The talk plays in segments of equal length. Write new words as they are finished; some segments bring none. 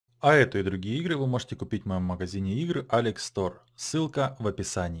А эту и другие игры вы можете купить в моем магазине игр ALEXStore. Ссылка в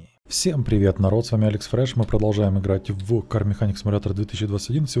описании. Всем привет, народ, с вами ALEXFRESH. Мы продолжаем играть в Car Mechanic Simulator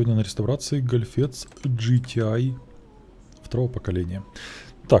 2021. Сегодня на реставрации гольфец GTI второго поколения.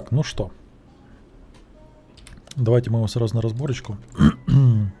 Так, ну что. Давайте мы его сразу на разборочку.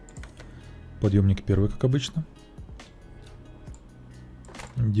 Подъемник первый, как обычно.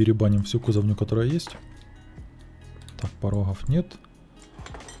 Деребаним всю кузовню, которая есть. Так, порогов нет.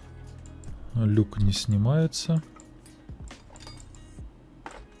 Люк не снимается.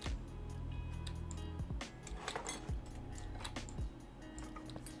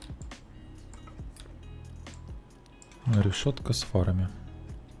 Решетка с фарами.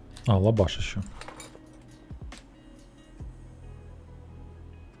 А, лабаш еще.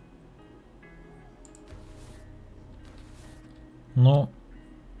 Но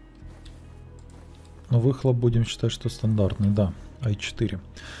выхлоп будем считать, что стандартный, да, i4.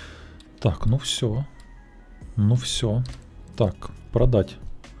 Так, ну все. Ну все. Так, продать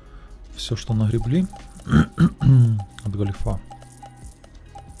все, что нагребли от гольфа.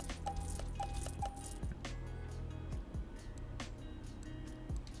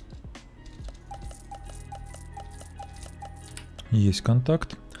 Есть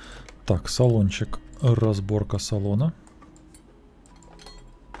контакт. Так, салончик. Разборка салона.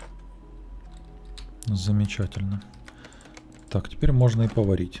 Замечательно. Так, теперь можно и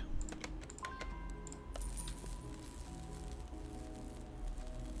поварить.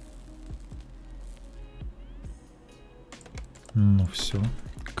 Ну все,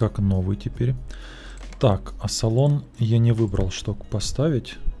 как новый теперь. Так, а салон я не выбрал, что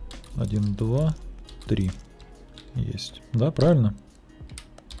поставить. 1, 2, 3. Есть. Да, правильно?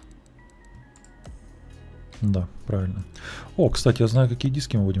 Да, правильно. О, кстати, я знаю, какие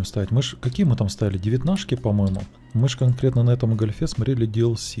диски мы будем ставить. Какие мы там ставили? 19-шки, по-моему. Мы же конкретно на этом гольфе смотрели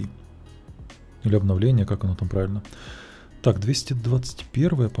DLC. Или обновление, как оно там правильно. Так,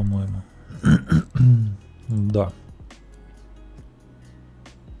 221, по-моему. Да.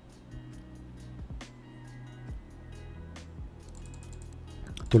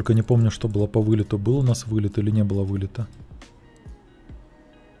 Только не помню, что было по вылету. Был у нас вылет или не было вылета.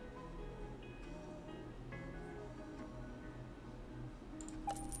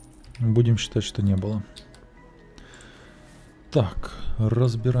 Будем считать, что не было. Так,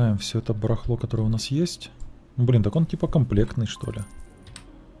 разбираем все это барахло, которое у нас есть. Блин, так он типа комплектный, что ли?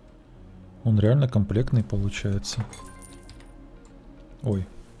 Он реально комплектный получается. Ой.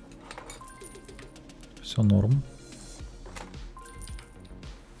 Все норм.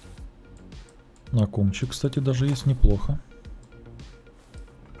 Накомчик, кстати, даже есть неплохо.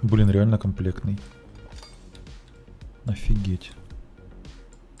 Блин, реально комплектный. Офигеть.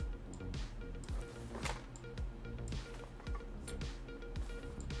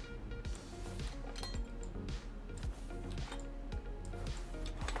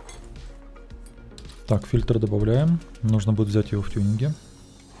 Так, фильтр добавляем. Нужно будет взять его в тюнинге.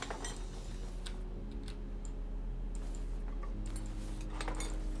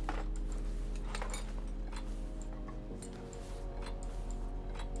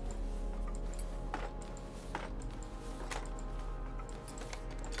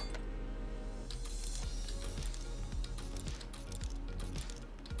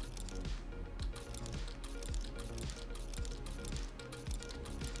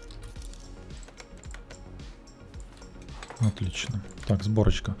 Отлично. Так,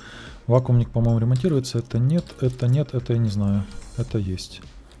 сборочка. Вакуумник, по-моему, ремонтируется. Это нет, это нет, это я не знаю. Это есть.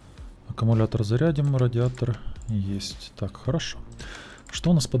 Аккумулятор зарядим, радиатор есть. Так, хорошо.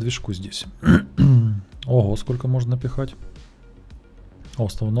 Что у нас по движку здесь? Ого, сколько можно напихать.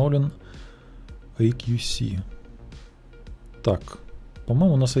 Установлен AQC. Так,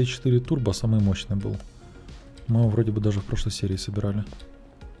 по-моему, у нас i4 турбо самый мощный был. Мы его вроде бы даже в прошлой серии собирали. —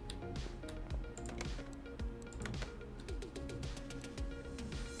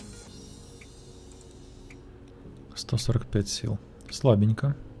 145 сил.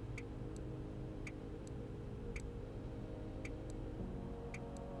 Слабенько. —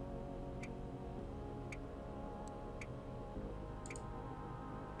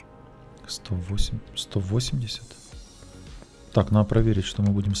 180. Так, надо проверить, что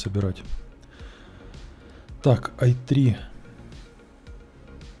мы будем собирать. Так, i3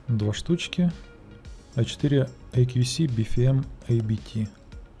 2 штучки. i4 AQC BFM ABT.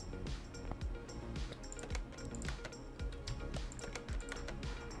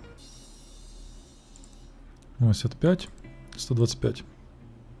 .85, 125.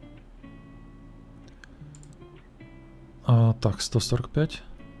 Так, 145.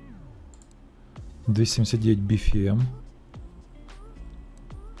 279 BFM.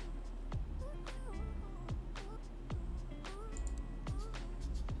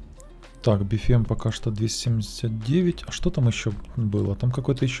 Так, BFM пока что 279. А что там еще было? Там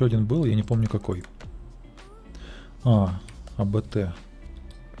какой-то еще один был, я не помню какой. АБТ.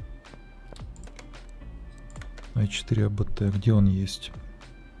 i4 АБТ. Где он есть?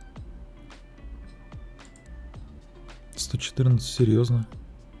 114, серьезно?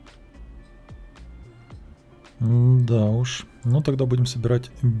 Да уж. Ну тогда будем собирать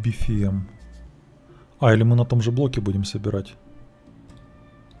BFM. Или мы на том же блоке будем собирать.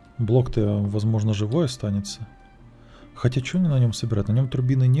 Блок-то, возможно, живой останется. Хотя что на нем собирать? На нем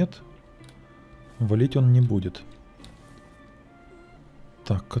турбины нет. Валить он не будет.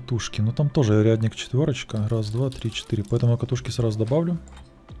 Так, катушки. Ну там тоже рядник четверочка. Раз, два, три, четыре. Поэтому я катушки сразу добавлю.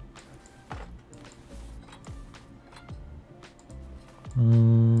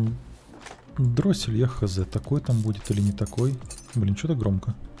 Дроссель, я хз. Такой там будет или не такой? Блин, что-то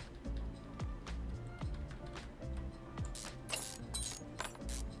громко.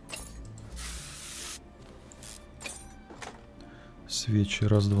 Свечи.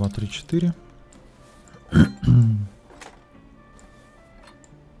 Раз, два, три, четыре.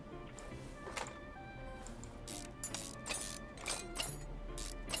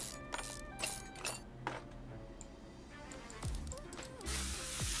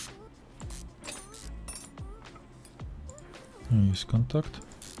 Есть контакт.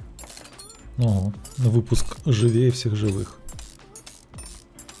 О, выпуск живее всех живых.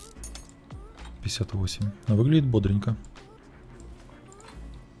 58. Но выглядит бодренько.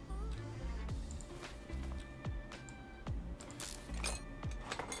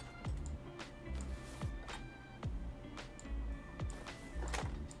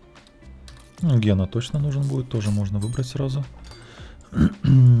 Гена точно нужен будет, тоже можно выбрать сразу.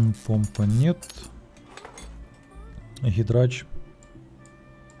 Помпа нет. Гидрач.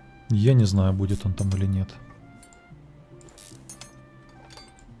 Я не знаю, будет он там или нет.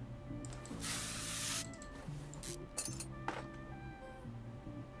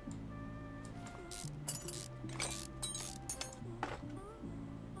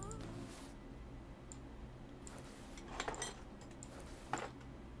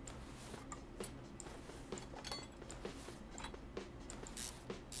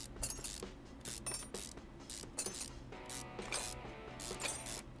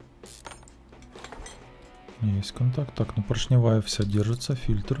 Есть контакт. Так, ну поршневая вся держится,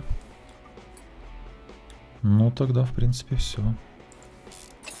 фильтр. Ну тогда, в принципе, все.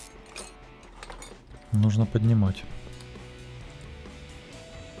 Нужно поднимать.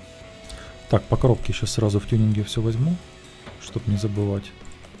 Так, по коробке сейчас сразу в тюнинге все возьму, чтобы не забывать.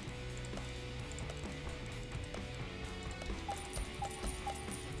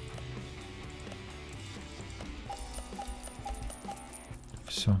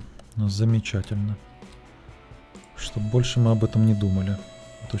 Все, замечательно. Чтобы больше мы об этом не думали.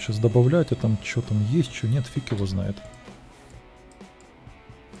 А то сейчас добавлять, а там что там есть, что нет, фиг его знает.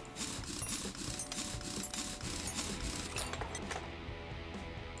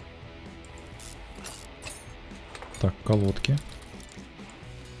 Так, колодки.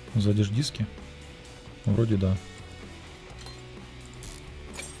 Сзади ж диски? Вроде да.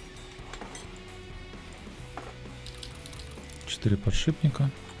 Четыре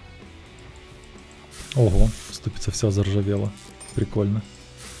подшипника. Ого, ступица вся заржавела. Прикольно.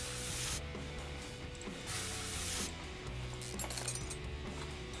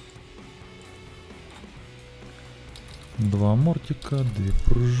 Два амортика, две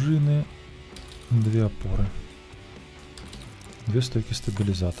пружины, две опоры. Две стойки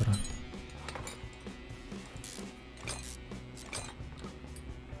стабилизатора.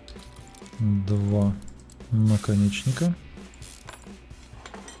 Два наконечника.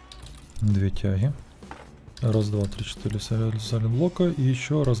 Две тяги. Раз, два, три, четыре блока. И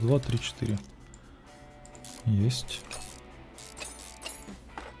еще раз, два, три, четыре. Есть.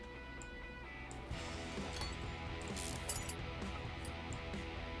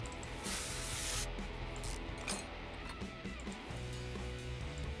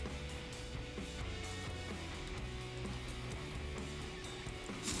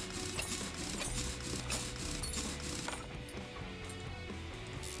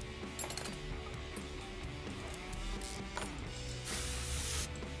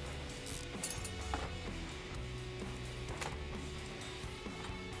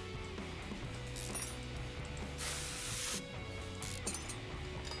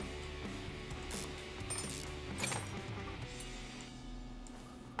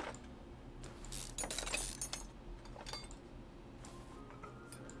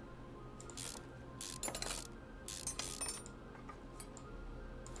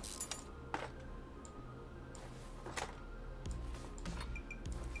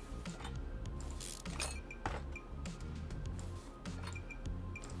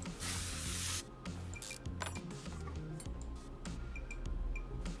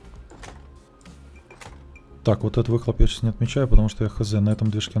 Так, вот этот выхлоп я сейчас не отмечаю, потому что я хз, на этом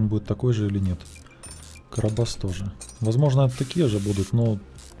движке он будет такой же или нет. Карабас тоже. Возможно, такие же будут, но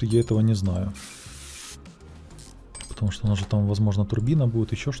я этого не знаю. Потому что у нас же там, возможно, турбина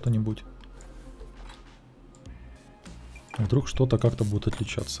будет, еще что-нибудь. Вдруг что-то как-то будет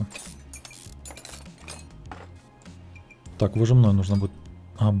отличаться. Так, выжимной нужно будет...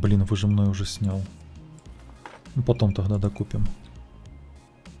 А, блин, выжимной уже снял. Ну, потом тогда докупим.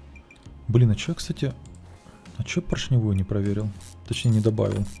 Блин, а чё, кстати... А чё поршневую не проверил? Точнее, не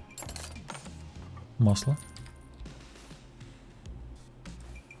добавил. Масло.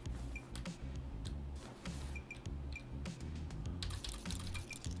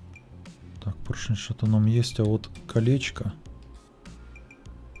 Так, поршень что-то нам есть, а вот колечко...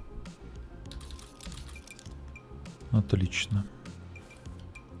 Отлично.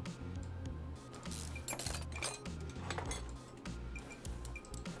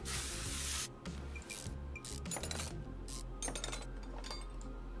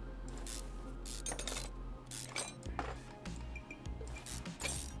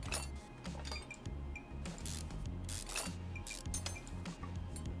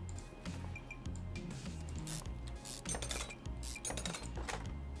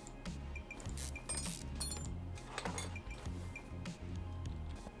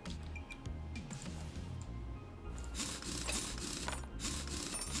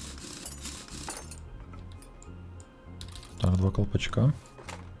 Так, 2 колпачка.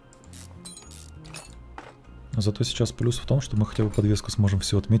 Зато сейчас плюс в том, что мы хотя бы подвеску сможем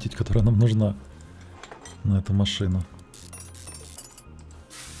все отметить, которая нам нужна на эту машину.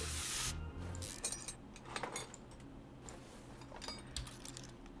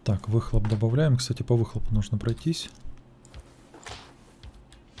 Так, выхлоп добавляем. Кстати, по выхлопу нужно пройтись.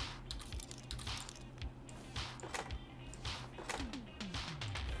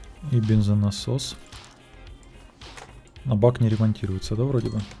 И бензонасос. А бак не ремонтируется, да,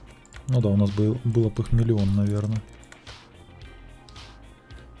 вроде бы? Ну да, у нас было бы их миллион, наверное.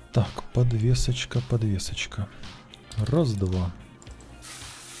 Так, подвесочка, подвесочка. Раз, два.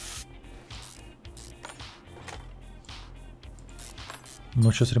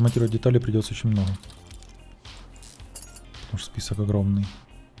 Но сейчас ремонтировать детали придется очень много. Потому что список огромный.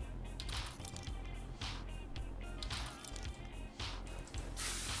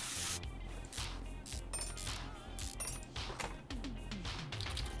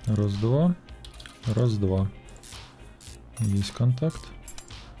 Раз, два. Раз, два. Есть контакт.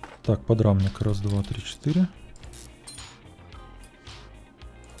 Так, подрамник. Раз, два, три, четыре.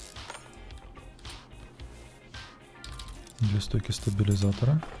 Две стойки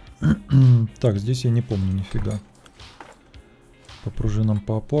стабилизатора. Так, здесь я не помню нифига. По пружинам,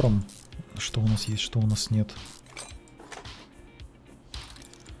 по опорам. Что у нас есть, что у нас нет.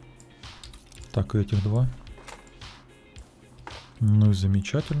 Так, и этих два. Ну и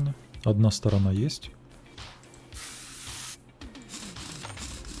замечательно. Одна сторона есть.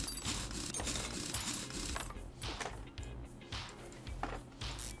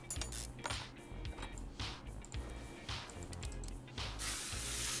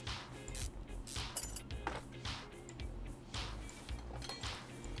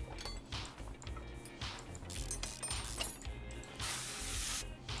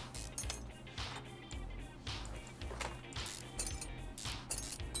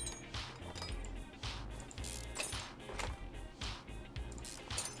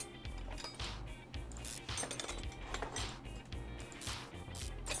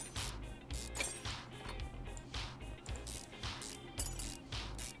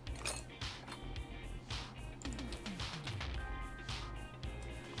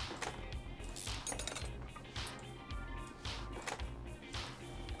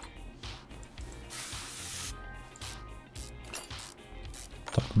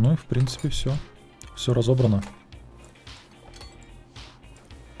 Так, ну и в принципе все. Все разобрано.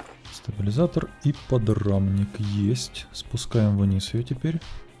 Стабилизатор и подрамник есть. Спускаем вниз ее теперь.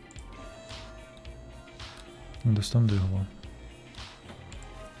 Достаем двигало.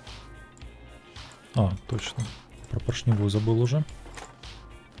 А, точно. Про поршневую забыл уже.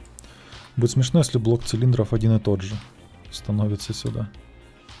 Будет смешно, если блок цилиндров один и тот же становится сюда.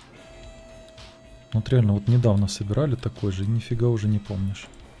 Вот реально, вот недавно собирали такой же, и нифига уже не помнишь.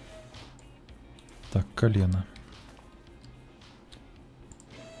 Так, колено.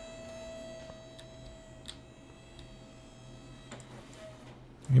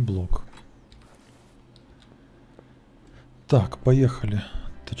 И блок. Так, поехали.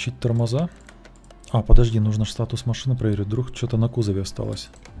 Точить тормоза. А, подожди, нужно статус машины проверить. Вдруг что-то на кузове осталось,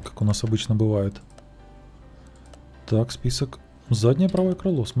 как у нас обычно бывает. Так, список. Заднее правое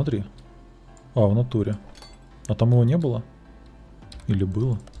крыло, смотри. А, в натуре. А там его не было? Или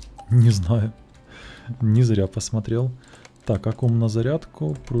было? Не знаю. Не зря посмотрел. Так, аккум на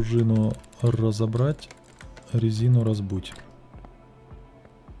зарядку, пружину разобрать, резину разбудь.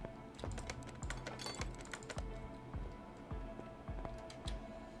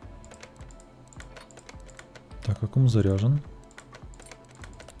 Так, аккум заряжен.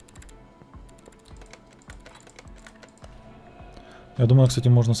 Я думаю, кстати,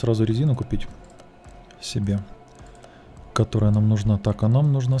 можно сразу резину купить себе, которая нам нужна. Так, а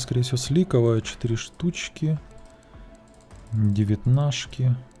нам нужна, скорее всего, сликовая. 4 штучки. 19.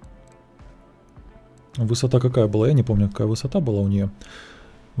 Высота какая была? Я не помню, какая высота была у нее,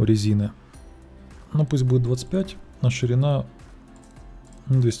 у резины. Ну, пусть будет 25, а ширина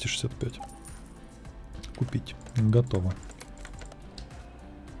 265. Купить. Готово.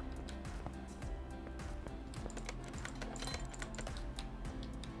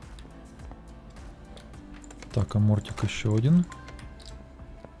 Так, амортик еще один.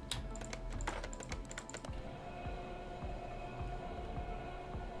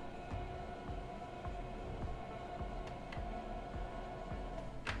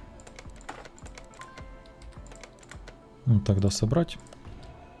 Ну, тогда собрать.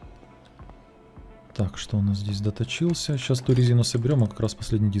 Так, что у нас здесь доточился? Сейчас ту резину соберем, а как раз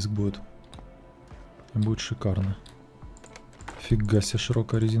последний диск будет. И будет шикарно. Фига себе,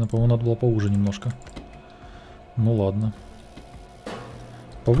 широкая резина. По-моему, надо было поуже немножко. Ну ладно.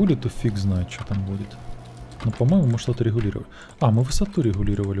 По вылету фиг знает, что там будет. Но, по-моему, мы что-то регулировали. А, мы высоту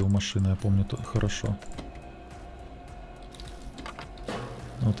регулировали у машины, я помню, то хорошо.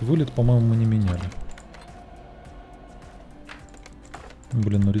 Вот вылет, по-моему, мы не меняли.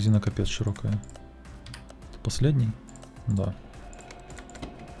 Блин, ну резина капец широкая. Это последний? Да.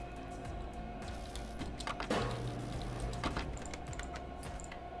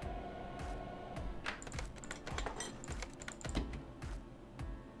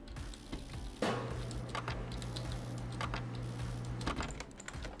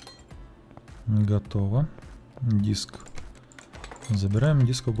 Готово. Диск. Забираем,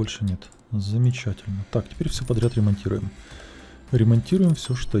 дисков больше нет. Замечательно. Так, теперь все подряд ремонтируем. Ремонтируем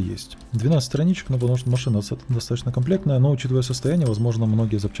все, что есть. 12 страничек, но потому что машина достаточно комплектная, но учитывая состояние, возможно,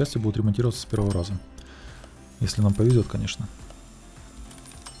 многие запчасти будут ремонтироваться с первого раза. Если нам повезет, конечно.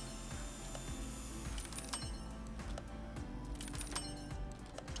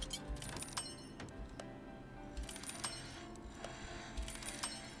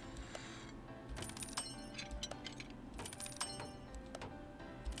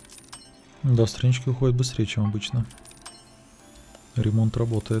 Да, странички уходят быстрее, чем обычно. Ремонт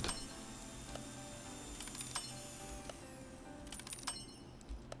работает.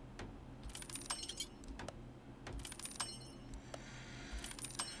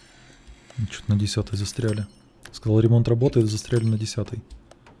 Что-то на 10-й застряли. Сказал, ремонт работает, застряли на 10-й.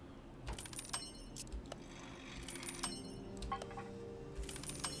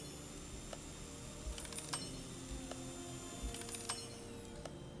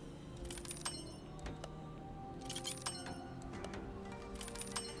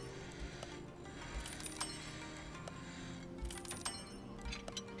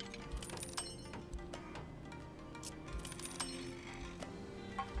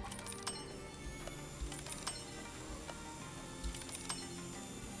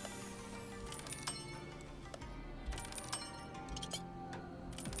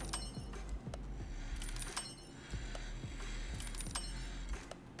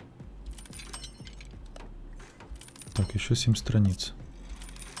 Так, еще 7 страниц.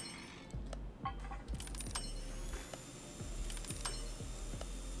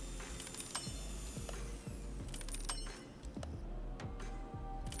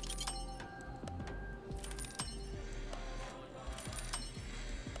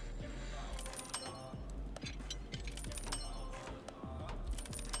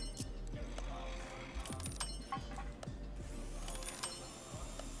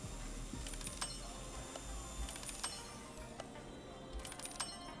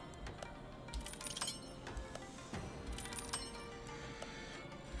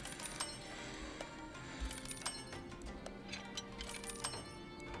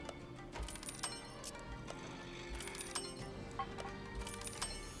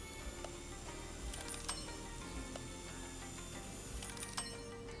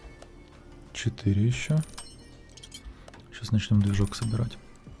 Четыре еще. Сейчас начнем движок собирать.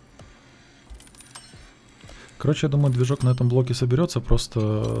 Короче, я думаю, движок на этом блоке соберется,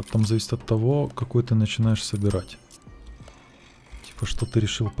 просто там зависит от того, какой ты начинаешь собирать. Типа, что ты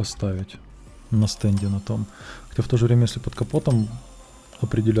решил поставить на стенде на том. Хотя в то же время, если под капотом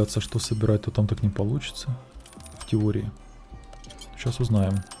определяться, что собирать, то там так не получится. теории? Сейчас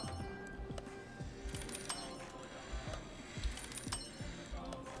узнаем.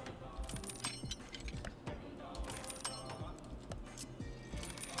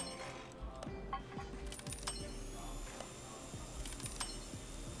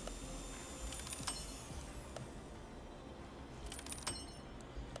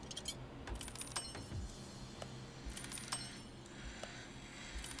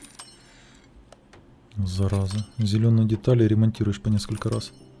 Зараза. Зеленые детали ремонтируешь по несколько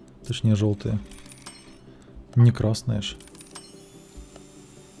раз. Точнее, желтые. Не красные ж.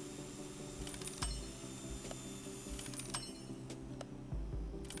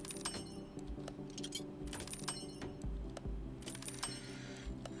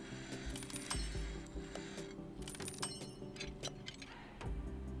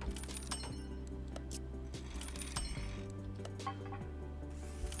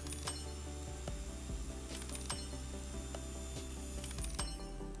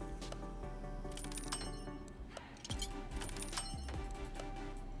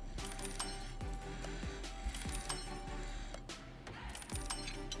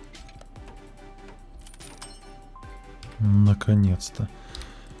 Наконец-то.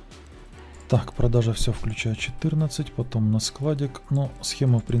 Так, продажа все включая 14, потом на складик. Но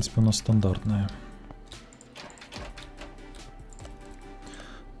схема, в принципе, у нас стандартная.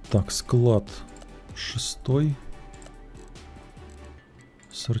 Так, склад 6.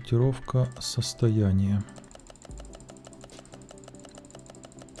 Сортировка состояния.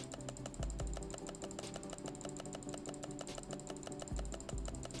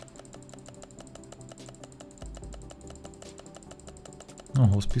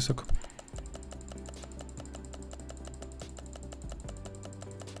 Ого, список.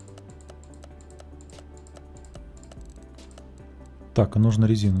 Так, а нужно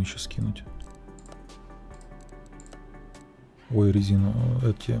резину еще скинуть. Ой, резину,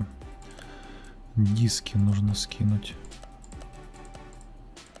 эти диски нужно скинуть.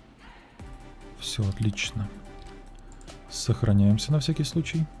 Все, отлично. Сохраняемся на всякий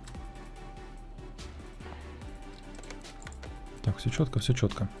случай. Так, все четко, все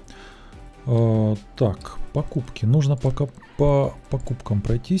четко. Так, покупки. Нужно пока по покупкам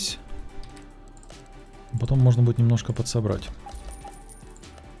пройтись. Потом можно будет немножко подсобрать.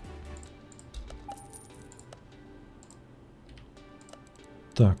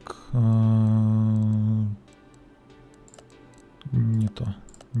 Так. Не то.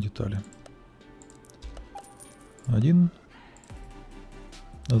 Детали. 1.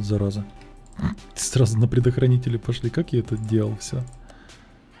 От зараза. Сразу на предохранители пошли. Как я это делал? Все.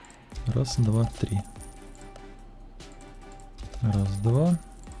 1, 2, 3. 1, 2.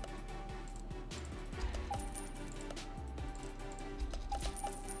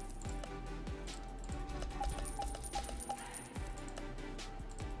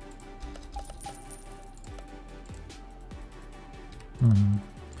 Угу.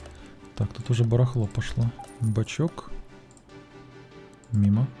 Так, тут уже барахло пошло. Бачок.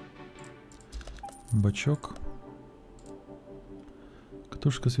 Мимо. Бачок.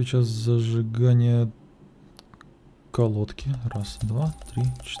 Катушка, свеча зажигания колодки. 1, 2, 3,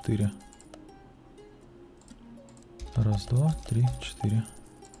 4. 1, 2, 3, 4.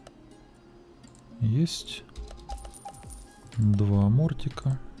 Есть. 2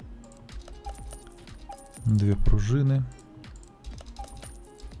 амортика. 2 пружины.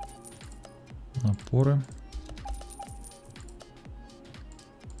 Опоры.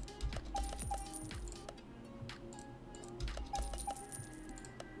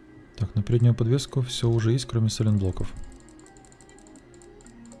 Так, на переднюю подвеску все уже есть, кроме сайлентблоков.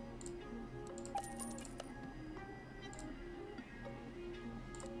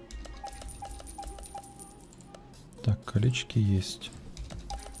 Так, колечки есть.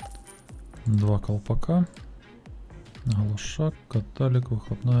 2 колпака. Глушак, каталик,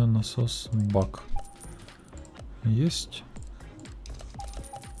 выхлопная, насос, бак. Есть.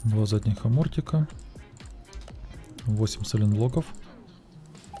 2 задних амортика. 8 сайлентблоков.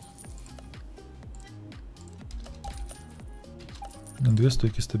 И 2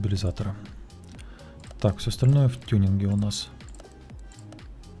 стойки стабилизатора. Так, все остальное в тюнинге у нас.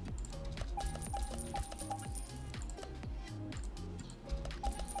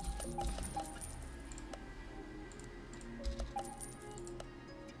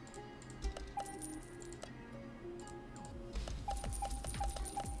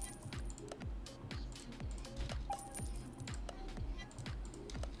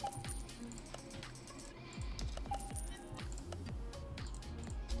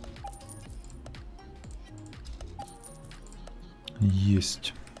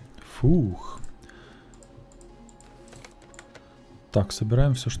 Есть. Фух. Так,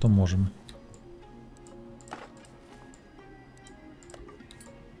 собираем все, что можем.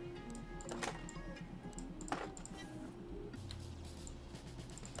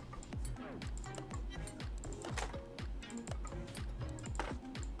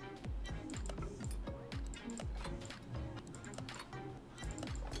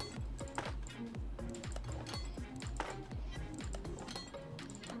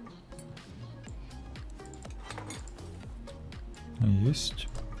 Есть.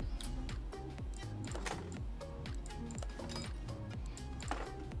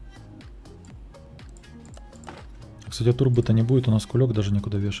 Кстати, турбо-то не будет, у нас кулек даже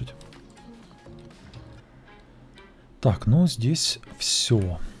некуда вешать. Так, ну здесь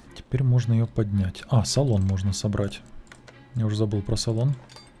все. Теперь можно ее поднять. А, салон можно собрать. Я уже забыл про салон.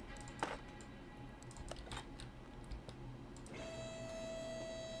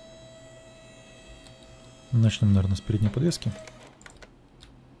 Начнем, наверное, с передней подвески.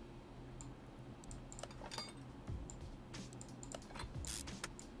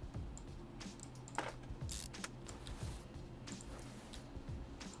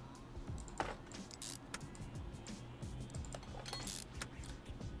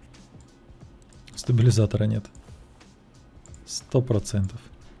 Стабилизатора нет. 100%.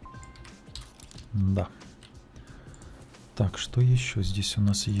 Да. Так, что еще здесь у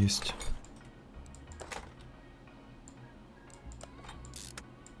нас есть?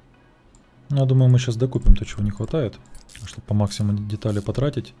 Ну, я думаю, мы сейчас докупим то, чего не хватает, чтобы по максимуму детали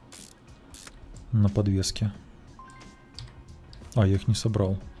потратить на подвески. А, я их не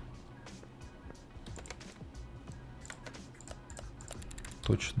собрал.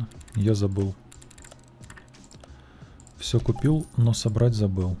 Точно, я забыл. Все купил, но собрать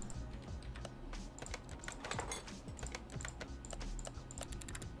забыл.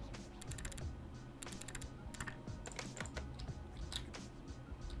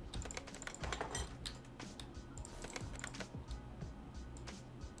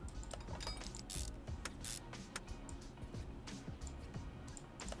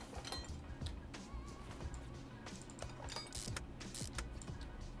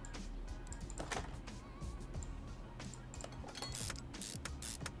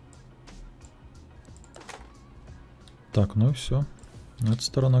 Так, ну и все. Эта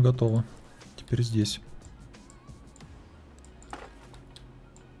сторона готова. Теперь здесь.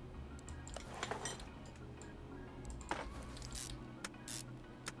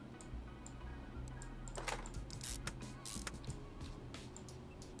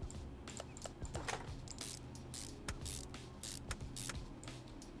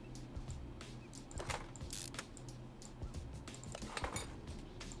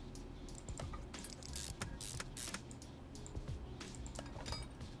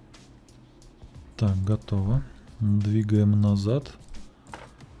 Так, готово. Двигаем назад.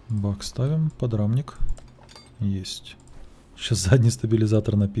 Бак ставим, подрамник. Есть. Сейчас задний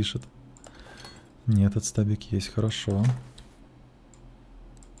стабилизатор напишет. Нет, этот стабик есть, хорошо.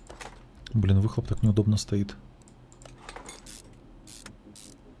 Блин, выхлоп так неудобно стоит.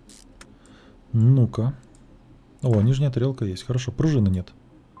 Ну-ка. О, нижняя тарелка есть, хорошо. Пружины нет.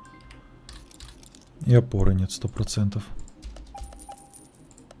 И опоры нет, 100%.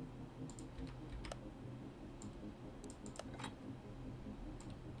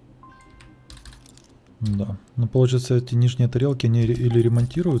 Да. Ну, получается, эти нижние тарелки, они или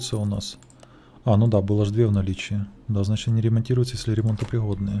ремонтируются у нас. А, ну да, было же две в наличии. Да, значит, они ремонтируются, если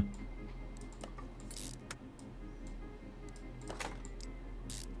ремонтопригодные.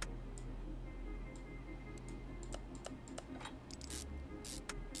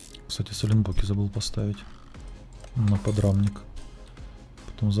 Кстати, соленблоки забыл поставить на подрамник.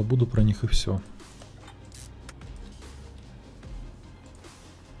 Потом забуду про них и все.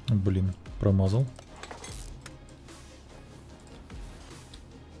 Блин, промазал.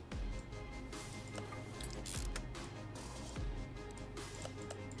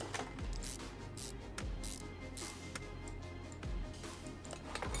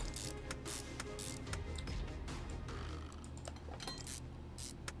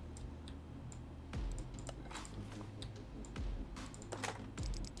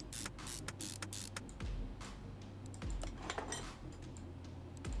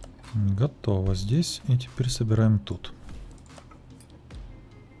 Готово здесь. И теперь собираем тут.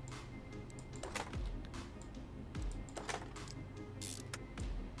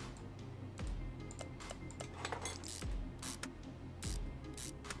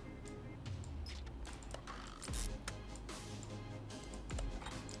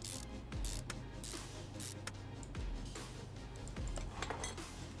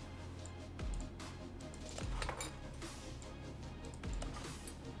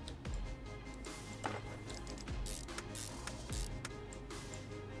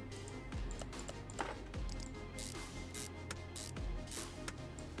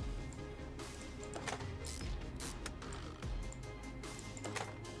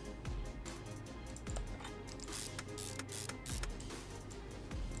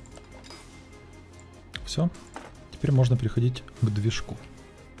 Все. Теперь можно переходить к движку.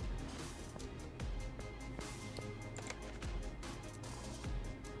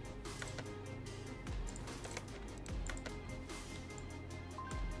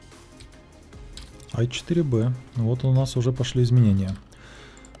 i4b. Вот у нас уже пошли изменения.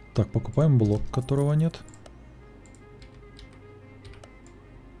 Так, покупаем блок, которого нет.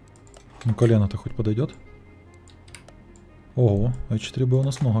 Ну, колено-то хоть подойдет. Ого, i4b у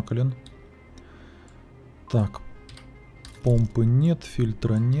нас много колен. Так, помпы нет,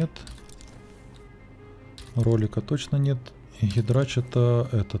 фильтра нет. Ролика точно нет. И гидрач это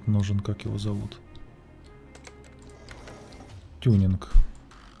этот нужен, как его зовут. Тюнинг.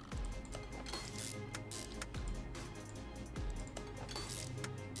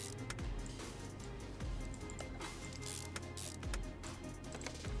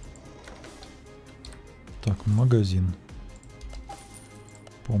 Так, магазин.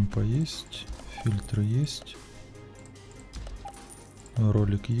 Помпа есть, фильтры есть,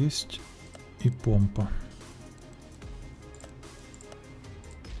 ролик есть и помпа.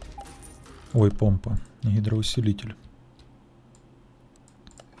 Ой, помпа, гидроусилитель.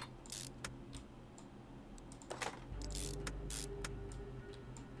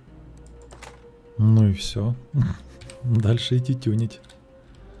 Ну и все. Дальше идти тюнить.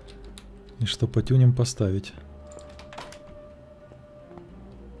 И что потюним поставить.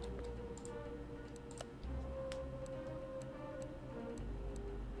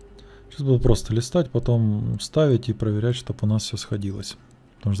 Сейчас буду просто листать, потом ставить и проверять, чтобы у нас все сходилось.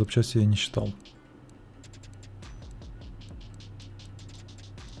 Потому что запчасти я не считал.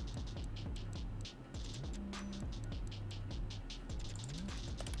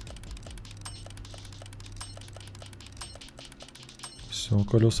 Все,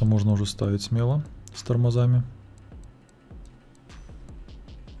 колеса можно уже ставить смело с тормозами.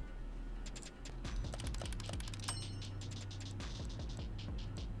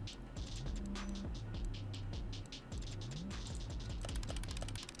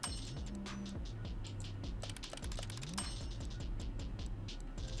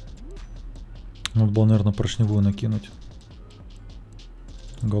 Надо было, наверное, поршневую накинуть.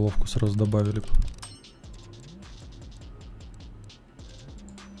 Головку сразу добавили бы.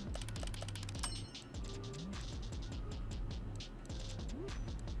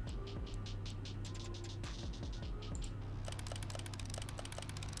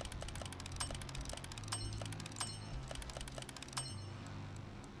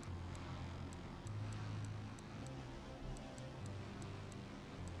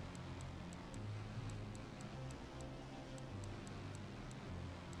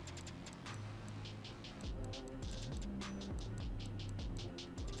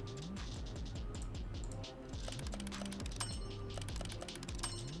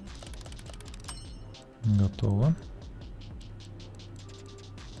 Готово.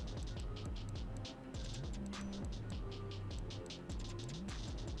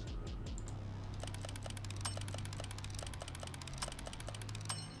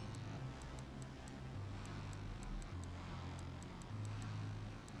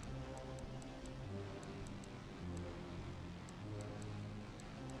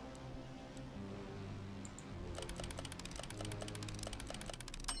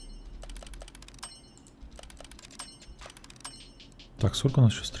 Так, сколько у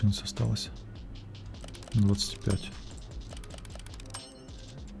нас еще страниц осталось? 25.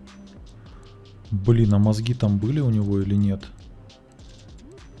 Блин, а мозги там были у него или нет?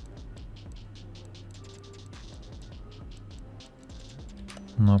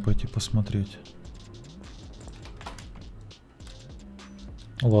 Надо пойти посмотреть.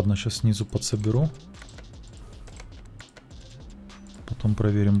 Ладно, сейчас снизу подсоберу. Потом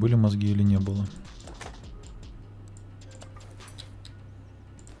проверим, были мозги или не было.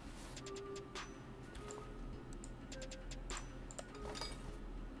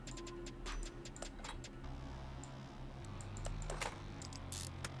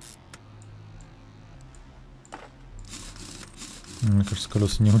 Мне кажется,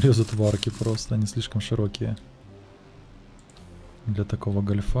 колеса не влезут в арки просто, они слишком широкие для такого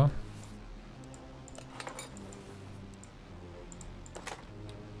гольфа.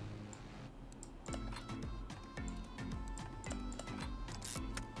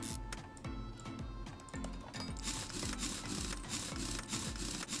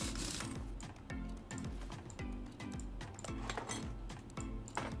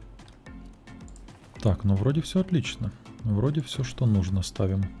 Так, ну вроде все отлично. Вроде все, что нужно,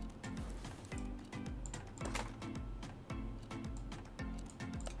 ставим.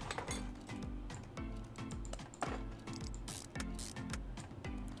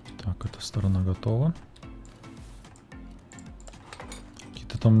 Так, эта сторона готова.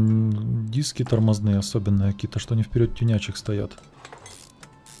 там диски тормозные особенные какие-то, что они вперед тюнячек стоят.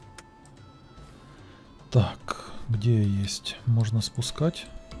 Так, где есть? Можно спускать.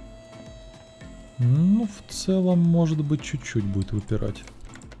 Ну, в целом, может быть, чуть-чуть будет выпирать.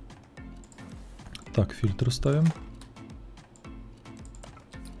 Так, фильтр ставим.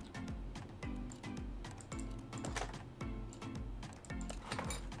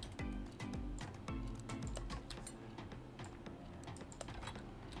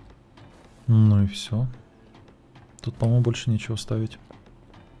 Ну и все. Тут, по-моему, больше нечего ставить.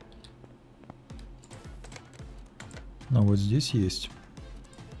 А вот здесь есть.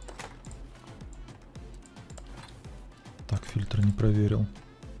 Так, фильтр не проверил.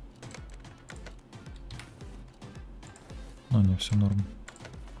 А, не, все норм.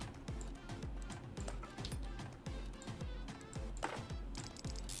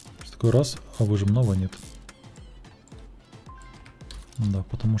 Такой раз, а выжимного нет. Да,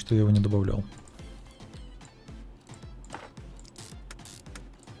 потому что я его не добавлял.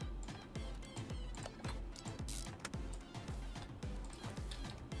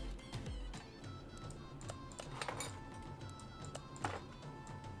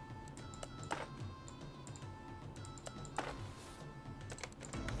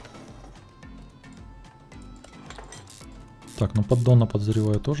 Так, ну поддона,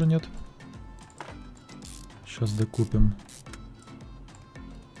 подозреваю, тоже нет. Сейчас докупим.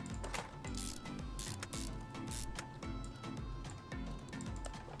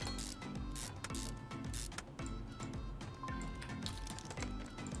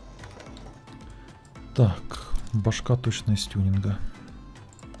 Так, башка точно из тюнинга.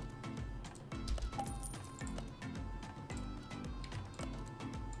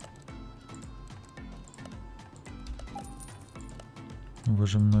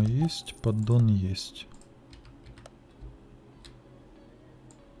 Выжимной есть, поддон есть.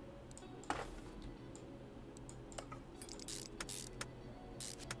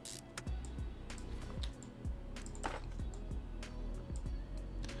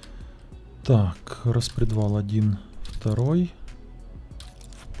 Так, распредвал 1, 2,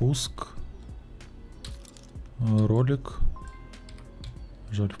 впуск, ролик,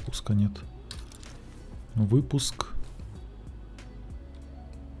 жаль, впуска нет, выпуск,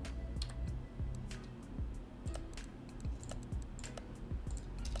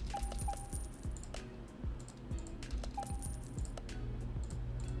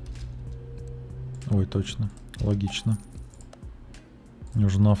 ой, точно, логично,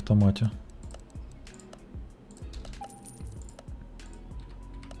 уже на автомате.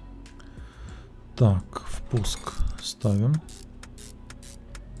 Так, впуск ставим.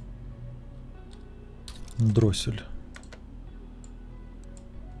 Дроссель.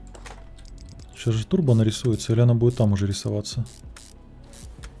 Сейчас же турбо нарисуется, или она будет там уже рисоваться?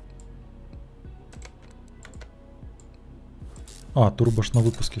 А, турбо ж на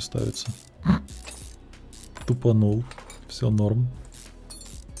выпуске ставится. Тупанул. Все норм.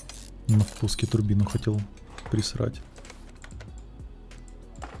 На впуске турбину хотел присрать.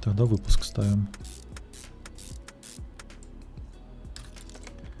 Тогда выпуск ставим.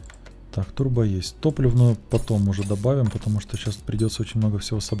 Так, турбо есть. Топливную потом уже добавим, потому что сейчас придется очень много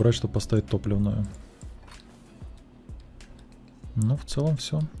всего собрать, чтобы поставить топливную. Ну, в целом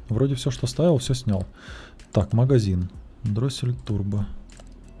все. Вроде все, что ставил, все снял. Так, магазин. Дроссель турбо.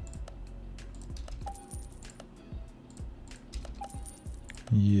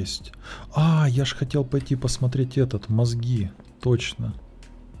 Есть. А, я ж хотел пойти посмотреть этот, мозги. Точно.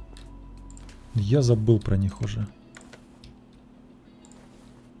 Я забыл про них уже.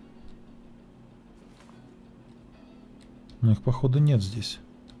 Но их, походу, нет здесь.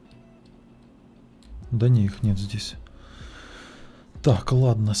 Да не, их нет здесь. Так,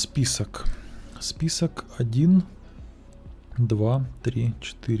 ладно, список. Список 1, 2, 3,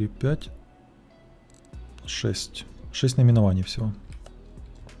 4, 5, 6. 6 наименований всего.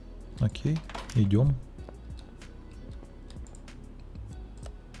 Окей, идем.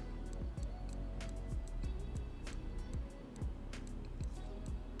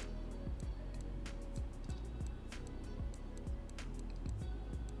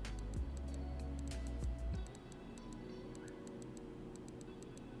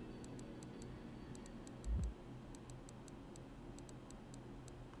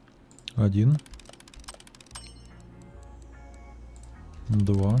 Один,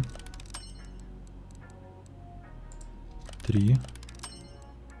 2, 3,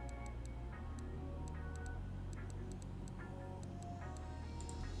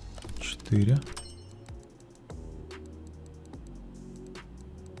 4,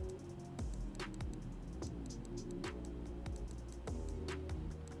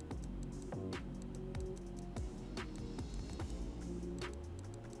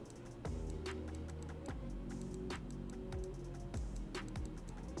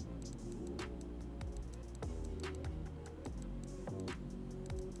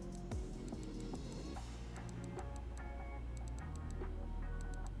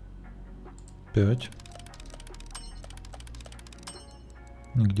 5.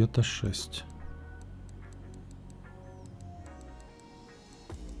 И где-то 6.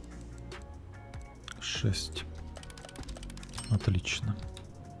 Отлично.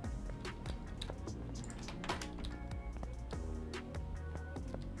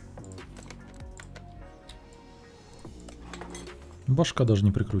 Башка даже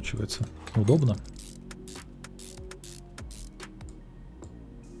не прикручивается. Удобно.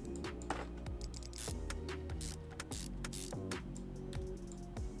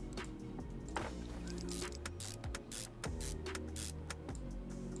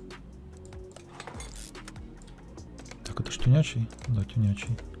 Так, это ж тюнячий? Да,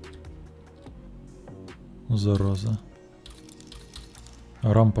 тюнячий. Зараза.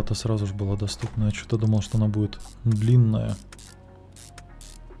 А рампа-то сразу же была доступна. Я что-то думал, что она будет длинная.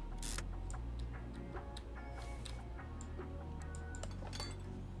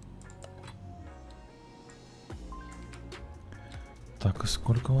 Так, и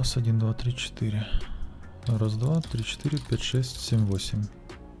сколько у вас? 1, 2, 3, 4. Раз, два, 3, 4, 5, 6, 7, 8.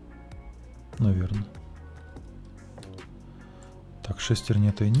 Наверное. Так,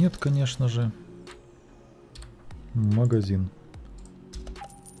 шестерни-то и нет, конечно же. Магазин.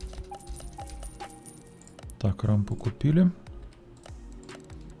 Так, рампу купили.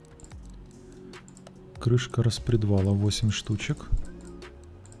 Крышка распредвала 8 штучек.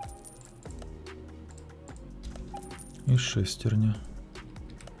 И шестерня.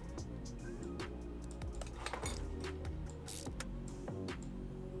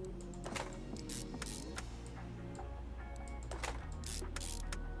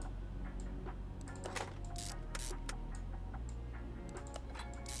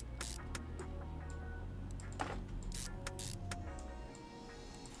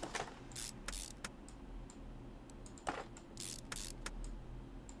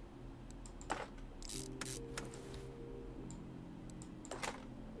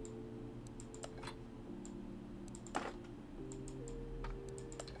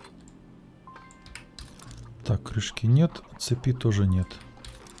 Так, крышки нет, цепи тоже нет.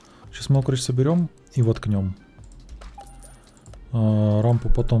 Сейчас мы крышу соберем и воткнем. Рампу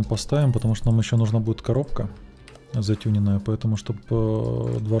потом поставим, потому что нам еще нужна будет коробка затюненная, поэтому, чтобы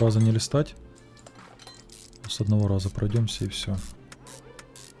 2 раза не листать, с одного раза пройдемся и все.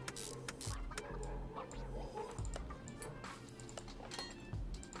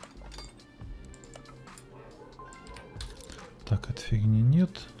 Так, этой фигни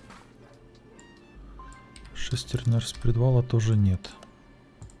нет. Шестерня распредвала тоже нет.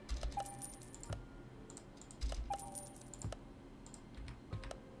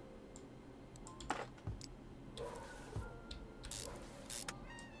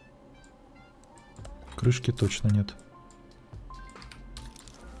 Крышки точно нет.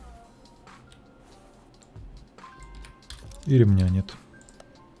 И ремня нет.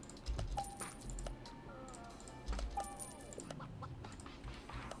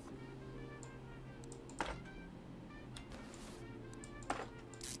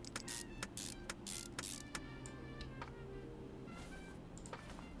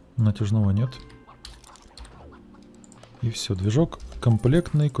 Натяжного нет. И все, движок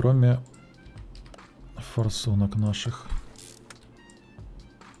комплектный, кроме форсунок наших.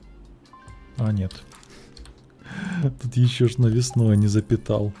 А, нет. Тут еще ж навесное не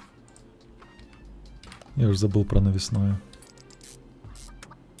запитал. Я уже забыл про навесное.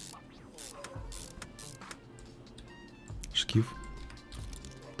 Шкив.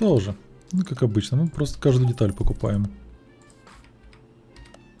 Тоже. Ну, как обычно. Мы просто каждую деталь покупаем.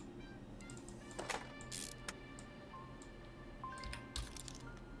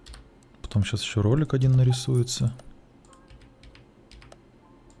 Потом сейчас еще ролик один нарисуется.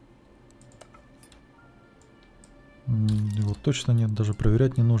 Его точно нет, даже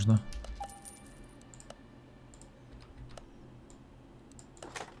проверять не нужно.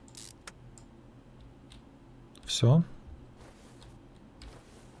 Все.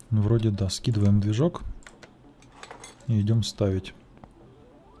 Вроде да. Скидываем движок и идем ставить.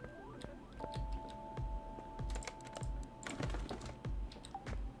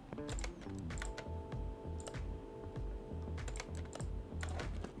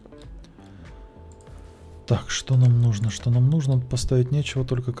 Так, что нам нужно? Что нам нужно? Поставить нечего,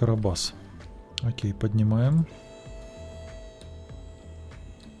 только карабас. Окей, поднимаем.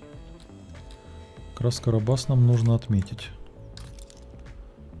 Как раз карабас нам нужно отметить.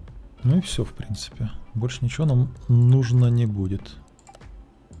 Ну и все, в принципе. Больше ничего нам нужно не будет.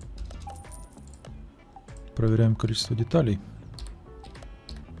 Проверяем количество деталей.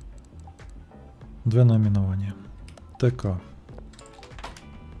 2 наименования. ТК.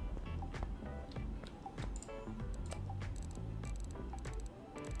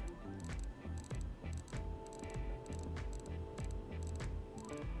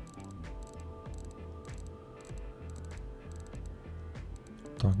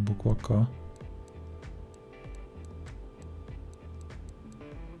 Так, буква К.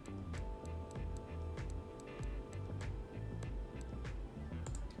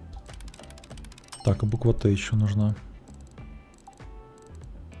 Так, а буква Т еще нужна.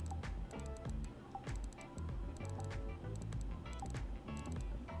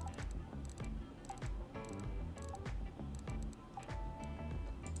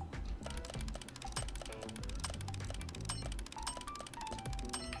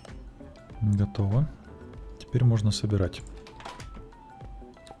 Готово. Теперь можно собирать.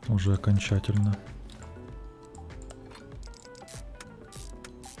 Уже окончательно.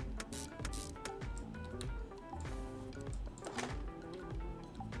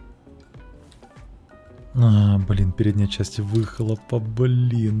 Блин, передняя часть выхлопа,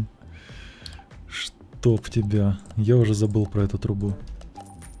 блин. Чтоб тебя. Я уже забыл про эту трубу.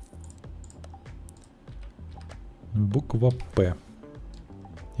 Буква П.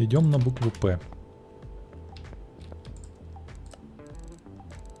 Идем на букву П.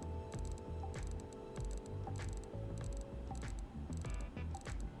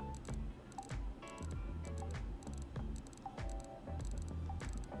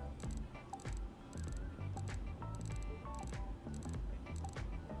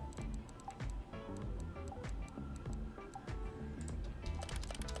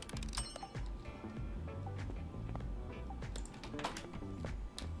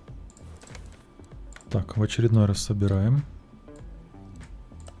 Так, в очередной раз собираем.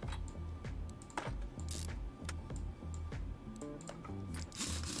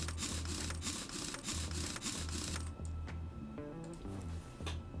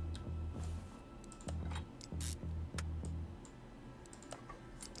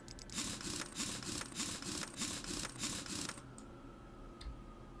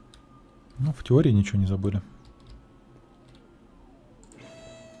 Ну, в теории ничего не забыли.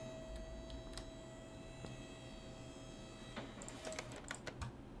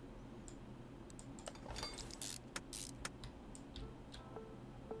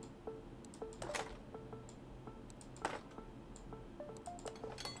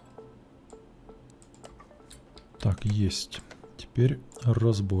 Так, есть. Теперь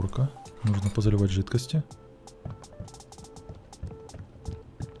разборка. Нужно позаливать жидкости.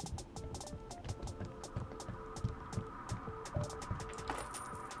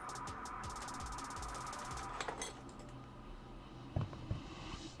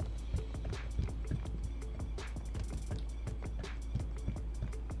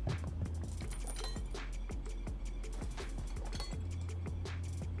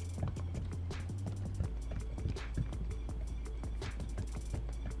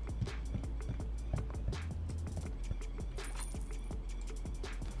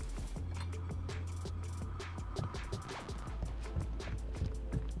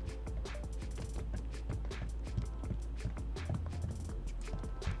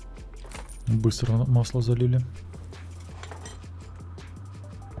 Быстро масло залили.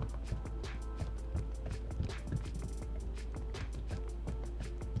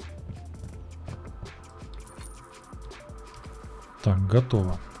 Так,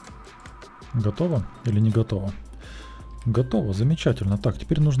 готово. Готово или не готово? Готово, замечательно. Так,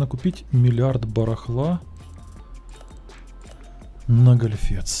 теперь нужно купить миллиард барахла на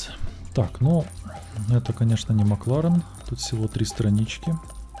гольфец. Так, ну, это, конечно, не Макларен. Тут всего 3 странички.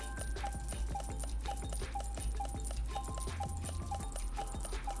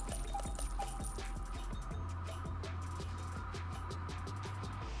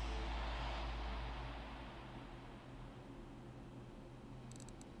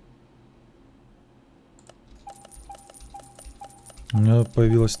 У меня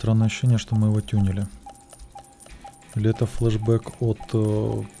появилось странное ощущение, что мы его тюнили. Или это флешбэк от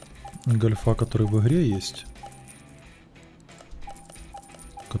гольфа, который в игре есть?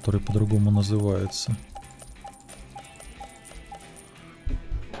 Который по-другому называется.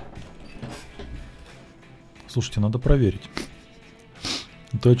 Слушайте, надо проверить.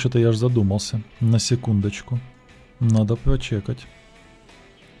 То что-то я аж задумался. На секундочку. Надо почекать,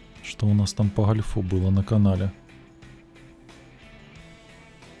 что у нас там по гольфу было на канале.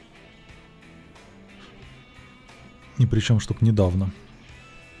 И причем, чтоб недавно.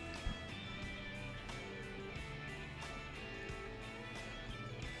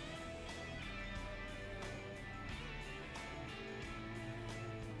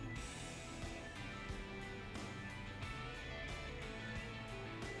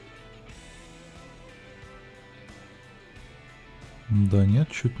 Да нет,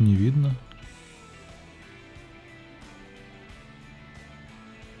 чуть не видно.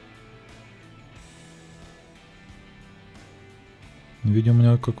 Видимо, у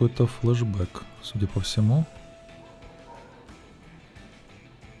меня какой-то флешбэк, судя по всему.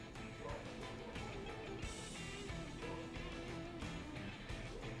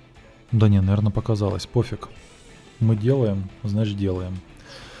 Да не, наверное, показалось. Пофиг. Мы делаем, значит делаем.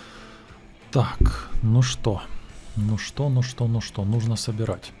 Так, ну что? Ну что? Нужно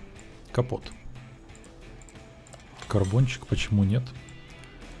собирать. Капот. Карбончик, почему нет?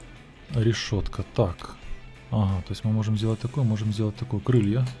 Решетка. Так. Ага, то есть мы можем сделать такое, можем сделать такое.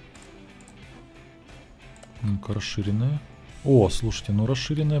 Крылья. Ну-ка, расширенные. О, слушайте, ну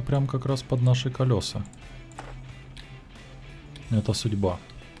расширенные прям как раз под наши колеса. Это судьба.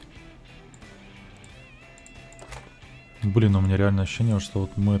 Блин, у меня реально ощущение, что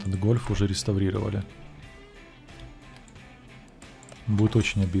вот мы этот гольф уже реставрировали. Будет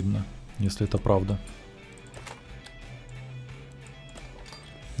очень обидно, если это правда.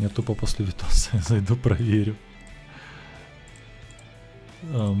 Я тупо после видоса зайду, проверю.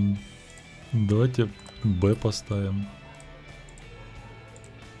 Давайте Б поставим.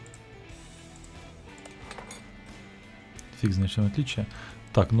 Фиг знает, в чем отличие.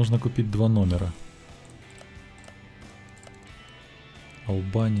 Так, нужно купить 2 номера.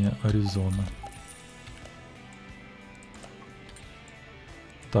 Албания, Аризона.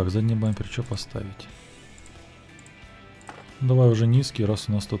 Так, задний бампер что поставить? Давай уже низкий, раз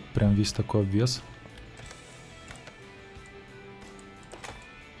у нас тут прям весь такой обвес.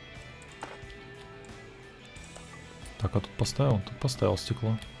 Так, а тут поставил? Тут поставил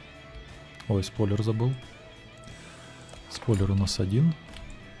стекло. Ой, спойлер забыл. Спойлер у нас 1.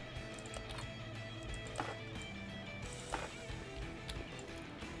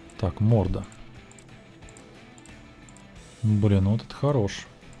 Так, морда. Блин, ну вот это хорош.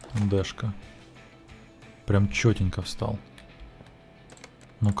 Дэшка. Прям четенько встал.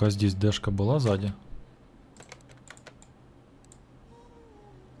 Ну-ка, здесь дэшка была сзади.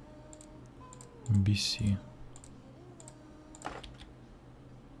 BC.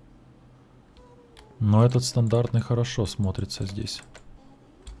 Но этот стандартный хорошо смотрится здесь.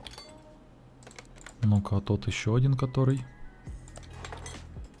 Ну-ка, а тот еще один, который...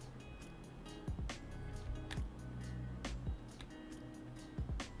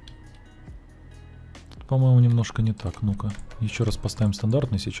 По-моему, немножко не так. Ну-ка, еще раз поставим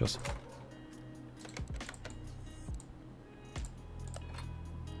стандартный сейчас.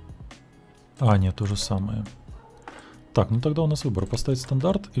 А, нет, то же самое. Так, ну тогда у нас выбор. Поставить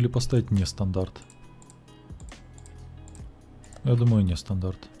стандарт или поставить не стандарт? Я думаю, не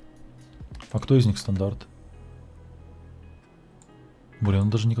стандарт. А кто из них стандарт? Блин, он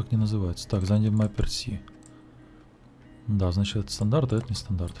даже никак не называется. Так, задний маппер C. Да, значит, это стандарт, а это не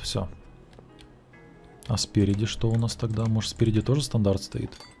стандарт. Все. А спереди что у нас тогда? Может, спереди тоже стандарт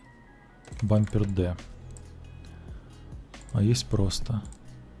стоит? Бампер D. А есть просто.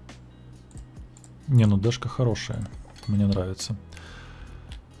 Не, ну дэшка хорошая. Мне нравится.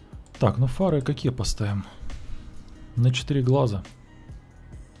 Так, ну фары какие поставим? На 4 глаза.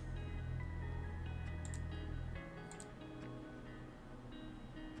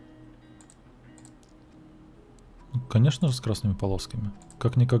 Ну, конечно же, с красными полосками.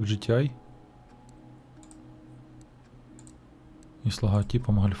 Как-никак GTI. И с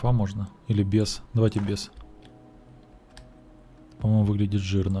логотипом гольфа можно. Или без. Давайте без. По-моему, выглядит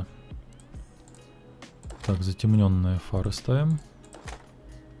жирно. Так, затемненные фары ставим.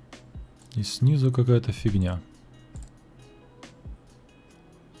 И снизу какая-то фигня.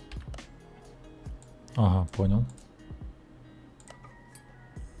 Ага, понял.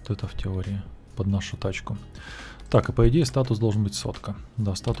 Вот это в теории. Под нашу тачку. Так, и по идее статус должен быть 100.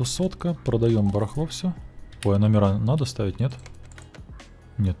 Да, статус 100. Продаем барахло все. Ой, а номера надо ставить, нет?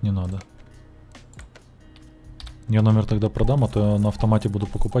 Нет, не надо. Я номер тогда продам, а то я на автомате буду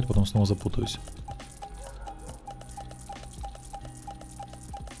покупать, потом снова запутаюсь.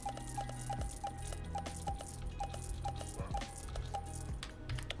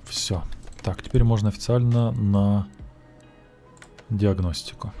 Все. Так, теперь можно официально на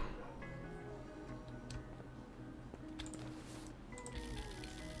диагностику.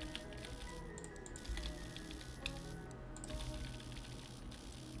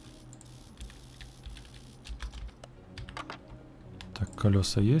 Так,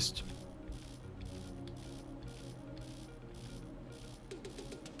 колеса есть.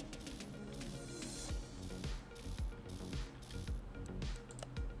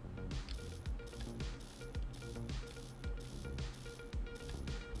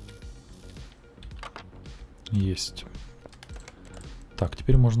 Есть. Так,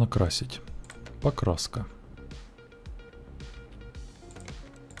 теперь можно красить. Покраска.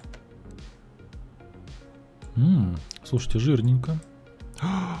 Слушайте, жирненько.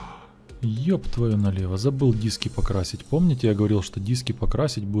 Ёб твою налево, забыл диски покрасить. Помните, я говорил, что диски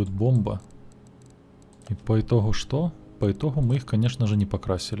покрасить будет бомба? И по итогу что? По итогу мы их, конечно же, не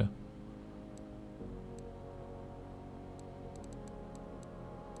покрасили.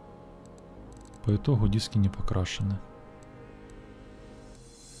 По итогу диски не покрашены.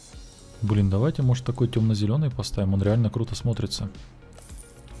 Блин, давайте, может, такой темно-зеленый поставим. Он реально круто смотрится.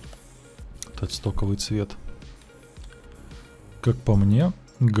 Этот стоковый цвет. Как по мне,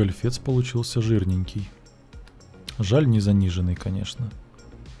 гольфец получился жирненький. Жаль, не заниженный, конечно.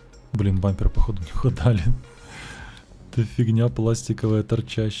 Блин, бампер, походу, не угадали. Это фигня пластиковая,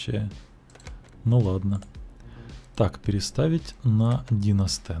 торчащая. Ну ладно. Так, переставить на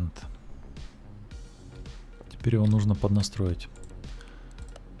диностенд. Теперь его нужно поднастроить.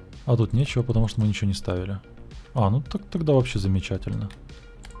 А тут нечего, потому что мы ничего не ставили. А, ну так тогда вообще замечательно.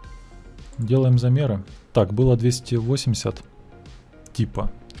 Делаем замеры. Так, было 280.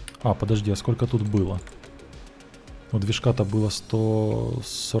 Типа. А, подожди, а сколько тут было? У движка-то было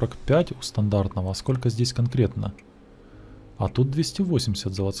 145 у стандартного. А сколько здесь конкретно? А тут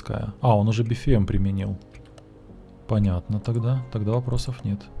 280 заводская. А, он уже BFM применил. Понятно тогда. Тогда вопросов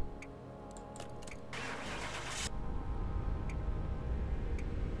нет.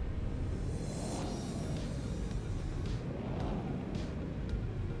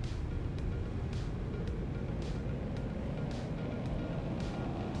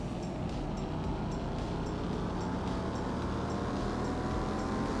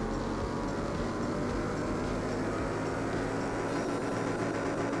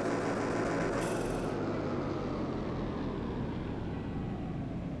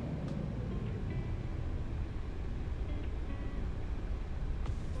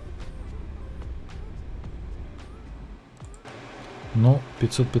 Ну,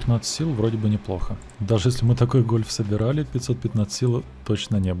 515 сил вроде бы неплохо. Даже если мы такой гольф собирали, 515 сил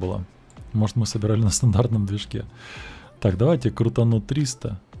точно не было. Может, мы собирали на стандартном движке. Так, давайте крутану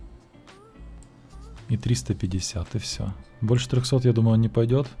 300. И 350, и все. Больше 300, я думаю, он не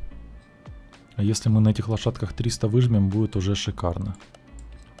пойдет. А если мы на этих лошадках 300 выжмем, будет уже шикарно.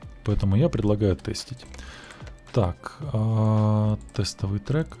 Поэтому я предлагаю тестить. Так, тестовый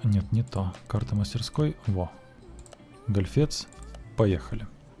трек. Нет, не то. Карта мастерской. Во. Гольфец. Поехали.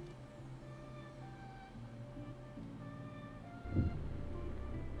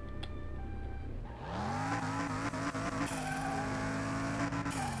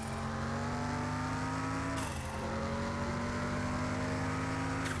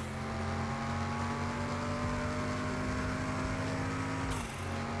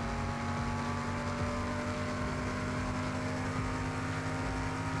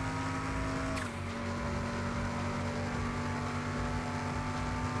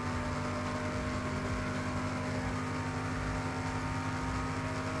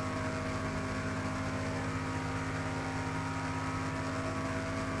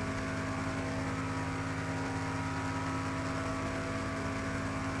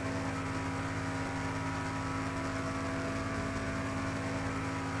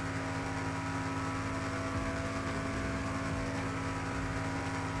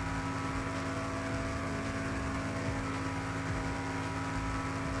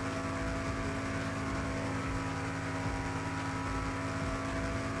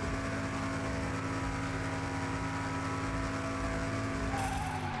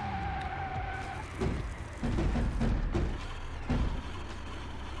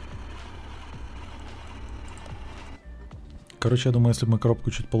 Короче, я думаю, если бы мы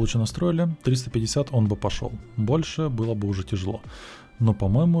коробку чуть получше настроили, 350 он бы пошел. Больше было бы уже тяжело. Но,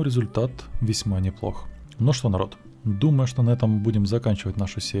 по-моему, результат весьма неплох. Ну что, народ, думаю, что на этом будем заканчивать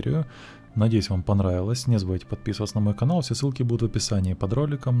нашу серию. Надеюсь, вам понравилось. Не забывайте подписываться на мой канал. Все ссылки будут в описании под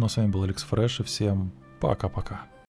роликом. Ну а с вами был ALEXFRESH, и всем пока-пока.